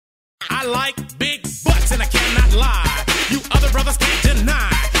I like big butts and I cannot lie. You other brothers can't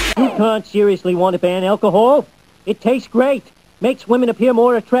deny. You can't seriously want to ban alcohol. It tastes great, makes women appear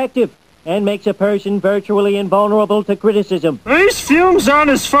more attractive, and makes a person virtually invulnerable to criticism. These fumes aren't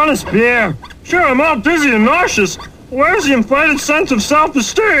as fun as beer. Sure, I'm all dizzy and nauseous. Where's the inflated sense of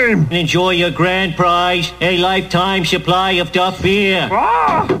self-esteem? Enjoy your grand prize, a lifetime supply of Duff beer.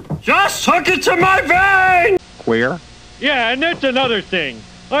 Ah! Just hook it to my vein! Queer? Yeah, and that's another thing.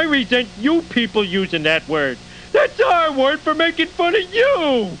 I resent you people using that word. That's our word for making fun of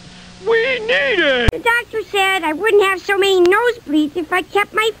you. We need it. The doctor said I wouldn't have so many nosebleeds if I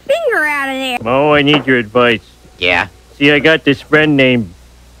kept my finger out of there. Mo, I need your advice. Yeah? See, I got this friend named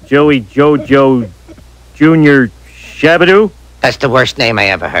Joey Jojo Jr. Shabadoo. That's the worst name I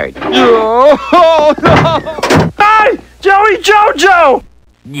ever heard. Oh, no! Hey! Joey Jojo!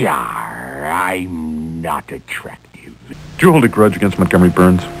 Yeah, I'm not attractive. Did you hold a grudge against Montgomery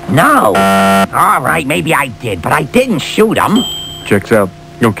Burns? No. All right, maybe I did, but I didn't shoot him. Checks out.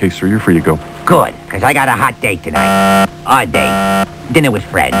 Okay, sir, you're free to go. Good, because I got a hot date tonight. Odd date. Dinner with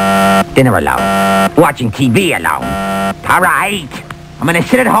Fred. Dinner alone. Watching TV alone. All right. I'm going to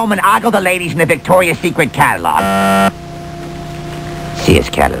sit at home and ogle the ladies in the Victoria's Secret catalog. Sears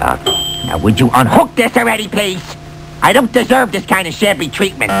catalog. Now, would you unhook this already, please? I don't deserve this kind of shabby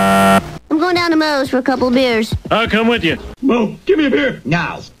treatment. I'm going down to Moe's for a couple of beers. I'll come with you. Mo, give me a beer.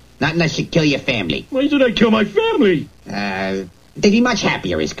 No, not unless you kill your family. Why should I kill my family? They'd be much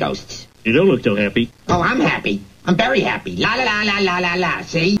happier as ghosts. You don't look so happy. Oh, I'm happy. I'm very happy. La la la la la la la,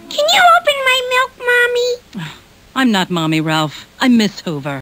 see? Can you open my milk, Mommy? I'm not Mommy, Ralph. I'm Miss Hoover.